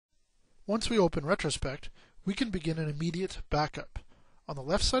Once we open Retrospect, we can begin an immediate backup. On the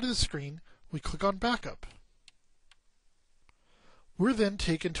left side of the screen, we click on Backup. We're then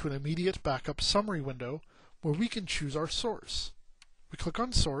taken to an immediate backup summary window where we can choose our source. We click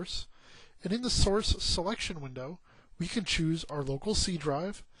on Source, and in the Source selection window, we can choose our local C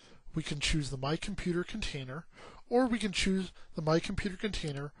drive, we can choose the My Computer container, or we can choose the My Computer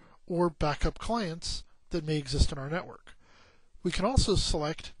container or backup clients that may exist in our network. We can also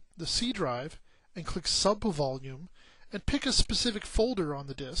select the C drive and click Subvolume and pick a specific folder on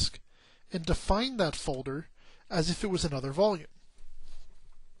the disk and define that folder as if it was another volume.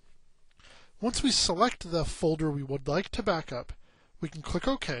 Once we select the folder we would like to backup, we can click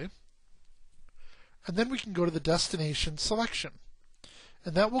OK, and then we can go to the destination selection,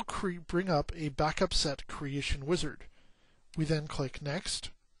 and that will bring up a backup set creation wizard. We then click Next,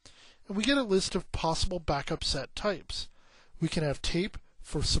 and we get a list of possible backup set types. We can have tape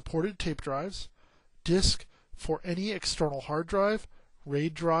for supported tape drives, disk for any external hard drive,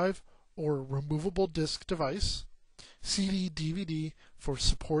 RAID drive, or removable disk device, CD/DVD for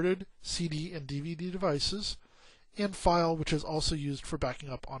supported CD and DVD devices, and file, which is also used for backing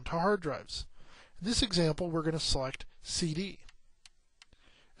up onto hard drives. In this example, we're going to select CD,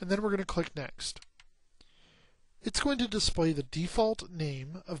 and then we're going to click Next. It's going to display the default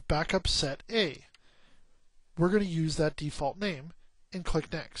name of backup set A. We're going to use that default name and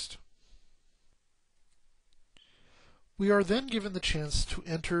click Next. We are then given the chance to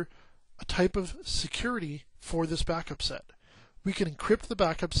enter a type of security for this backup set. We can encrypt the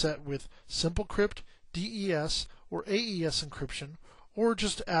backup set with SimpleCrypt, DES, or AES encryption, or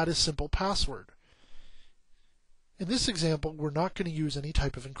just add a simple password. In this example, we're not going to use any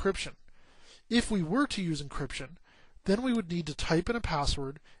type of encryption. If we were to use encryption, then we would need to type in a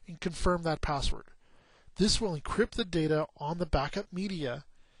password and confirm that password. This will encrypt the data on the backup media,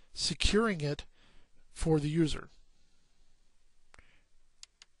 securing it for the user.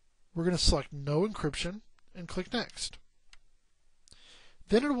 We're going to select No Encryption and click Next.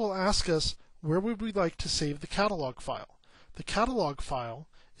 Then it will ask us where would we like to save the catalog file. The catalog file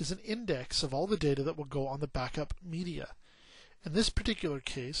is an index of all the data that will go on the backup media. In this particular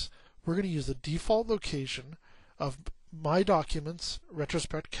case, we're going to use the default location of My Documents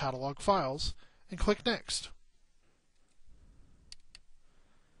Retrospect Catalog Files and click Next.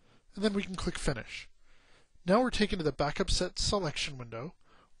 And then we can click Finish. Now we're taken to the backup set selection window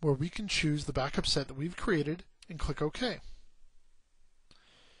where we can choose the backup set that we've created and click OK.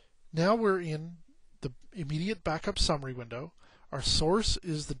 Now we're in the immediate backup summary window. Our source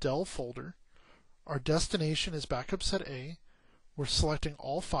is the Dell folder. Our destination is backup set A. We're selecting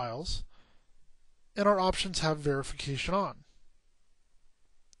all files, and our options have verification on.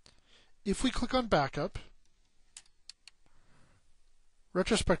 If we click on Backup,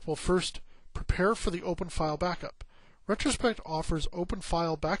 Retrospect will first prepare for the open file backup. Retrospect offers open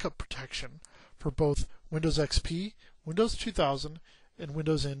file backup protection for both Windows XP, Windows 2000, and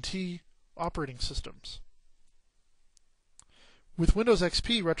Windows NT operating systems. With Windows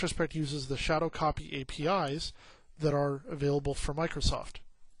XP, Retrospect uses the shadow copy APIs that are available for Microsoft.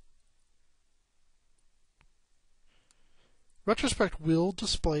 Retrospect will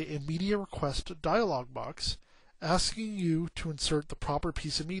display a media request dialog box asking you to insert the proper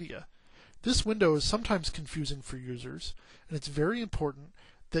piece of media. This window is sometimes confusing for users, and it's very important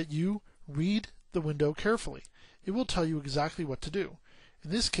that you read the window carefully. It will tell you exactly what to do. In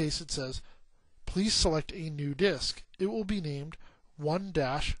this case, it says, please select a new disk. It will be named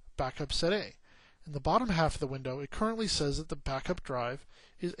 1-Backup Set A. In the bottom half of the window, it currently says that the backup drive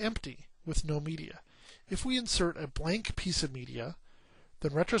is empty with no media. If we insert a blank piece of media,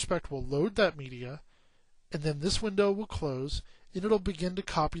 then Retrospect will load that media, and then this window will close, and it'll begin to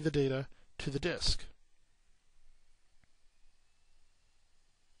copy the data to the disk.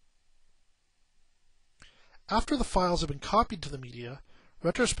 After the files have been copied to the media,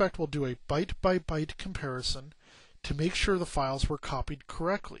 Retrospect will do a byte-by-byte comparison to make sure the files were copied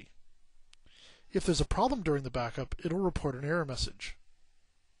correctly. If there's a problem during the backup, it'll report an error message.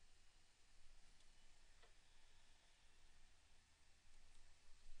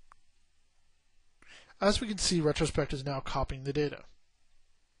 As we can see, Retrospect is now copying the data.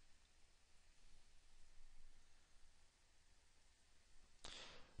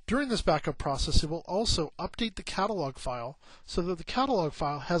 During this backup process, it will also update the catalog file so that the catalog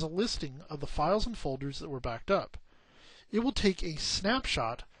file has a listing of the files and folders that were backed up. It will take a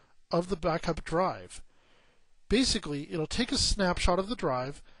snapshot of the backup drive. Basically, it'll take a snapshot of the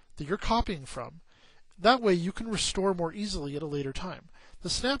drive that you're copying from. That way you can restore more easily at a later time. The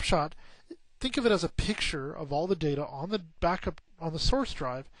snapshot, think of it as a picture of all the data on the backup on the source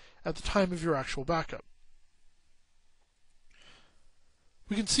drive at the time of your actual backup.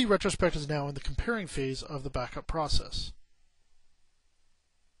 We can see Retrospect is now in the comparing phase of the backup process.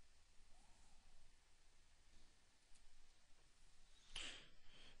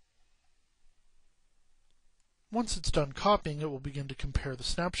 Once it's done copying, it will begin to compare the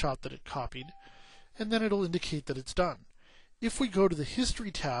snapshot that it copied, and then it'll indicate that it's done. If we go to the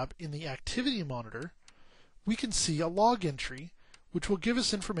History tab in the Activity Monitor, we can see a log entry, which will give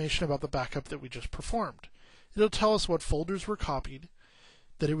us information about the backup that we just performed. It'll tell us what folders were copied,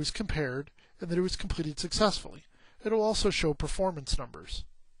 that it was compared, and that it was completed successfully. It'll also show performance numbers.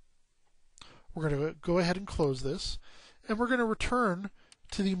 We're going to go ahead and close this, and we're going to return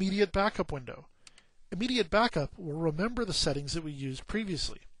to the Immediate Backup window. Immediate Backup will remember the settings that we used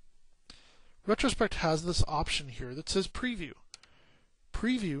previously. Retrospect has this option here that says Preview.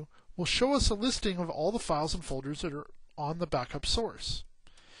 Preview will show us a listing of all the files and folders that are on the backup source.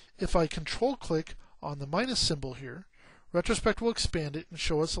 If I control-click on the minus symbol here, Retrospect will expand it and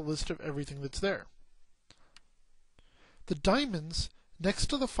show us a list of everything that's there. The diamonds next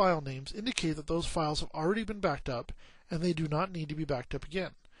to the file names indicate that those files have already been backed up and they do not need to be backed up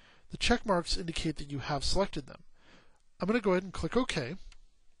again. The check marks indicate that you have selected them. I'm going to go ahead and click OK.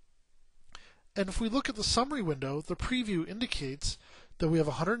 And if we look at the summary window, the preview indicates that we have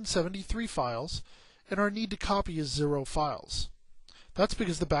 173 files and our need to copy is 0 files. That's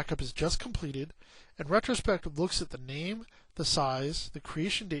because the backup is just completed, and Retrospect looks at the name, the size, the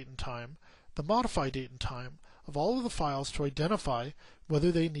creation date and time, the modify date and time of all of the files to identify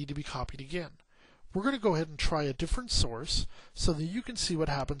whether they need to be copied again. We're going to go ahead and try a different source so that you can see what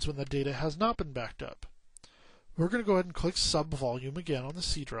happens when the data has not been backed up. We're going to go ahead and click Subvolume again on the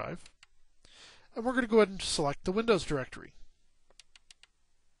C drive, and we're going to go ahead and select the Windows directory.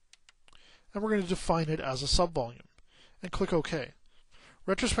 And we're going to define it as a subvolume, and click OK.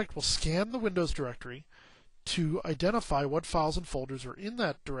 Retrospect will scan the Windows directory to identify what files and folders are in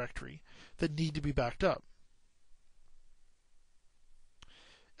that directory that need to be backed up.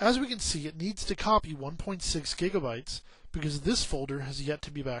 As we can see, it needs to copy 1.6 gigabytes because this folder has yet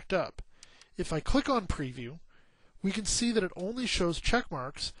to be backed up. If I click on Preview, we can see that it only shows check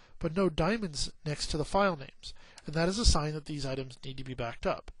marks but no diamonds next to the file names, and that is a sign that these items need to be backed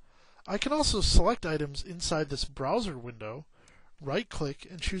up. I can also select items inside this browser window, right-click,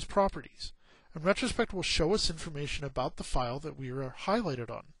 and choose Properties, and Retrospect will show us information about the file that we are highlighted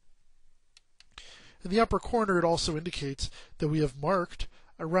on. In the upper corner, it also indicates that we have marked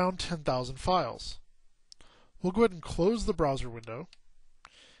around 10,000 files. We'll go ahead and close the browser window,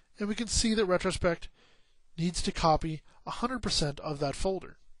 and we can see that Retrospect needs to copy 100% of that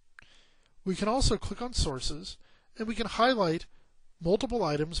folder. We can also click on Sources, and we can highlight multiple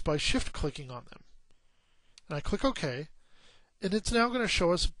items by shift-clicking on them. And I click OK, and it's now going to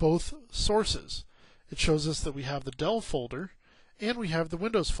show us both sources. It shows us that we have the Dell folder and we have the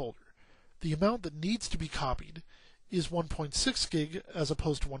Windows folder. The amount that needs to be copied is 1.6 gig as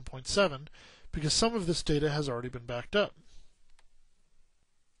opposed to 1.7 because some of this data has already been backed up.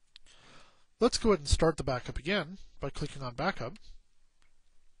 Let's go ahead and start the backup again by clicking on Backup.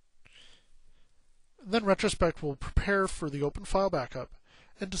 And then Retrospect will prepare for the open file backup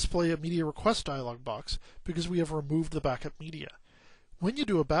and display a media request dialog box because we have removed the backup media. When you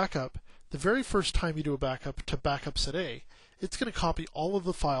do a backup, the very first time you do a backup to backup set A, it's going to copy all of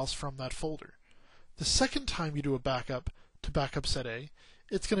the files from that folder. The second time you do a backup to backup set A,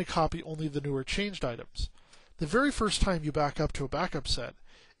 it's going to copy only the newer changed items. The very first time you back up to a backup set,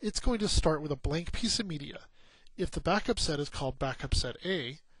 it's going to start with a blank piece of media. If the backup set is called backup set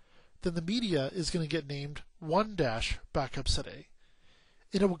A, then the media is going to get named 1-backup set A.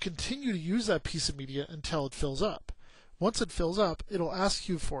 And it will continue to use that piece of media until it fills up. Once it fills up, it'll ask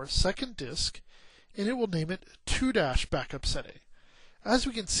you for a second disk, and it will name it 2-backup set A. As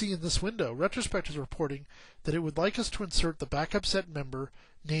we can see in this window, Retrospect is reporting that it would like us to insert the backup set member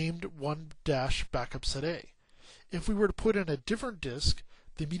named 1-backup set A. If we were to put in a different disk,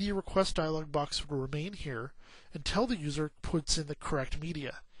 the media request dialog box will remain here until the user puts in the correct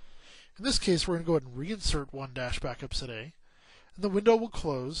media. In this case, we're going to go ahead and reinsert 1-backup set A, and the window will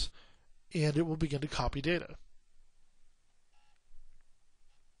close, and it will begin to copy data.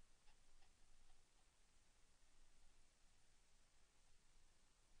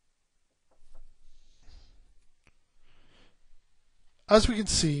 As we can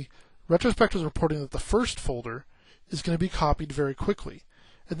see, Retrospect is reporting that the first folder is going to be copied very quickly,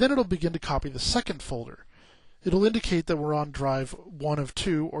 and then it'll begin to copy the second folder. It'll indicate that we're on drive 1 of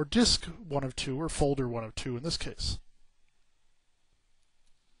 2, or disk 1 of 2, or folder 1 of 2 in this case.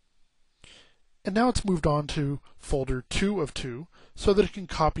 And now it's moved on to folder 2 of 2 so that it can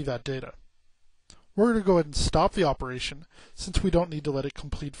copy that data. We're going to go ahead and stop the operation since we don't need to let it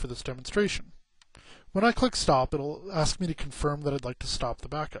complete for this demonstration. When I click stop, it'll ask me to confirm that I'd like to stop the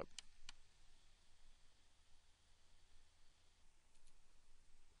backup.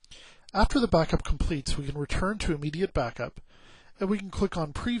 After the backup completes, we can return to immediate backup, and we can click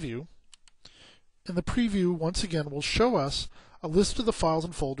on preview, and the preview once again will show us a list of the files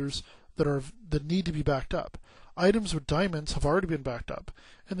and folders that need to be backed up. Items with diamonds have already been backed up,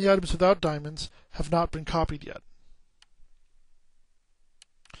 and the items without diamonds have not been copied yet.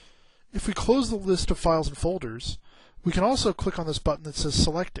 If we close the list of files and folders, we can also click on this button that says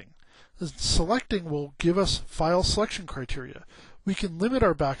Selecting. Selecting will give us file selection criteria. We can limit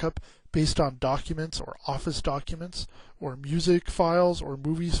our backup based on documents or Office documents, or music files or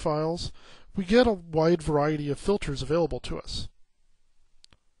movies files. We get a wide variety of filters available to us.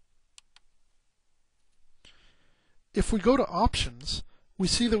 If we go to Options, we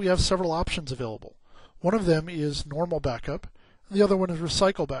see that we have several options available. One of them is Normal Backup, and the other one is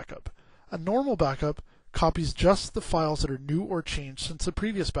Recycle Backup. A normal backup copies just the files that are new or changed since the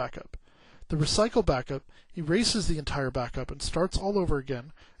previous backup. The Recycle Backup erases the entire backup and starts all over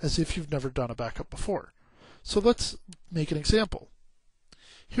again as if you've never done a backup before. So let's make an example.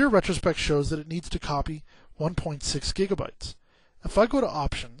 Here Retrospect shows that it needs to copy 1.6 gigabytes. If I go to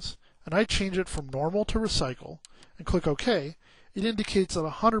Options and I change it from Normal to Recycle and click OK, it indicates that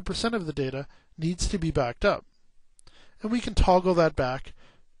 100% of the data needs to be backed up. And we can toggle that back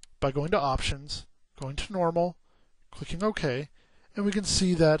by going to Options, going to Normal, clicking OK, and we can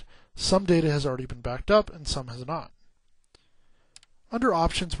see that some data has already been backed up and some has not. Under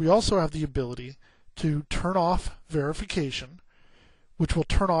Options, we also have the ability to turn off verification, which will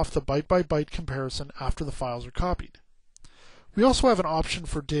turn off the byte-by-byte comparison after the files are copied. We also have an option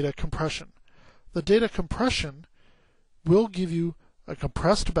for data compression. The data compression will give you a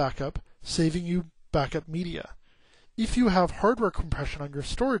compressed backup, saving you backup media. If you have hardware compression on your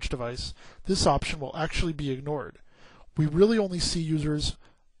storage device, this option will actually be ignored. We really only see users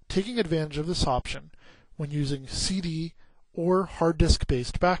taking advantage of this option when using CD or hard disk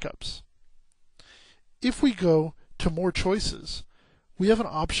based backups. If we go to More Choices, we have an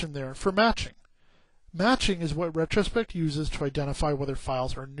option there for matching. Matching is what Retrospect uses to identify whether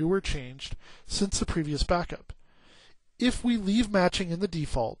files are new or changed since the previous backup. If we leave matching in the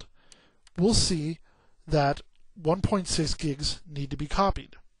default, we'll see that 1.6 gigs need to be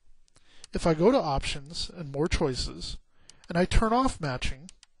copied. If I go to Options and More Choices, and I turn off matching,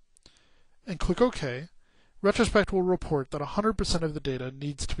 and click OK, Retrospect will report that 100% of the data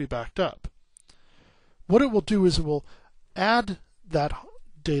needs to be backed up. What it will do is it will add that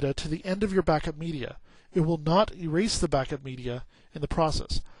data to the end of your backup media. It will not erase the backup media in the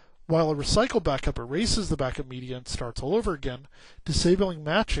process. While a recycle backup erases the backup media and starts all over again, disabling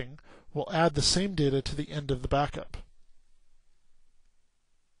matching will add the same data to the end of the backup.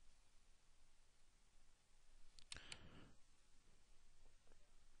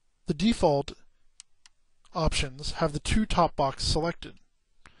 The default options have the two top boxes selected.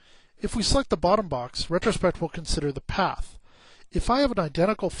 If we select the bottom box, Retrospect will consider the path. If I have an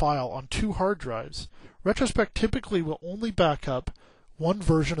identical file on two hard drives, Retrospect typically will only back up one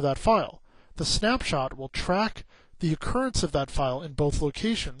version of that file. The snapshot will track the occurrence of that file in both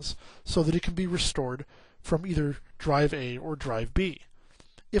locations so that it can be restored from either drive A or drive B.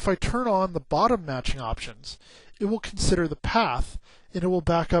 If I turn on the bottom matching options, it will consider the path and it will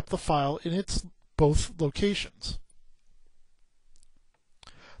back up the file in its both locations.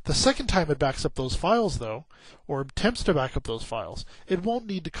 The second time it backs up those files, though, or attempts to back up those files, it won't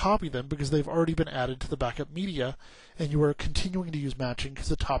need to copy them because they've already been added to the backup media, and you are continuing to use matching because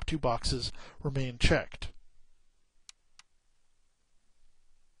the top two boxes remain checked.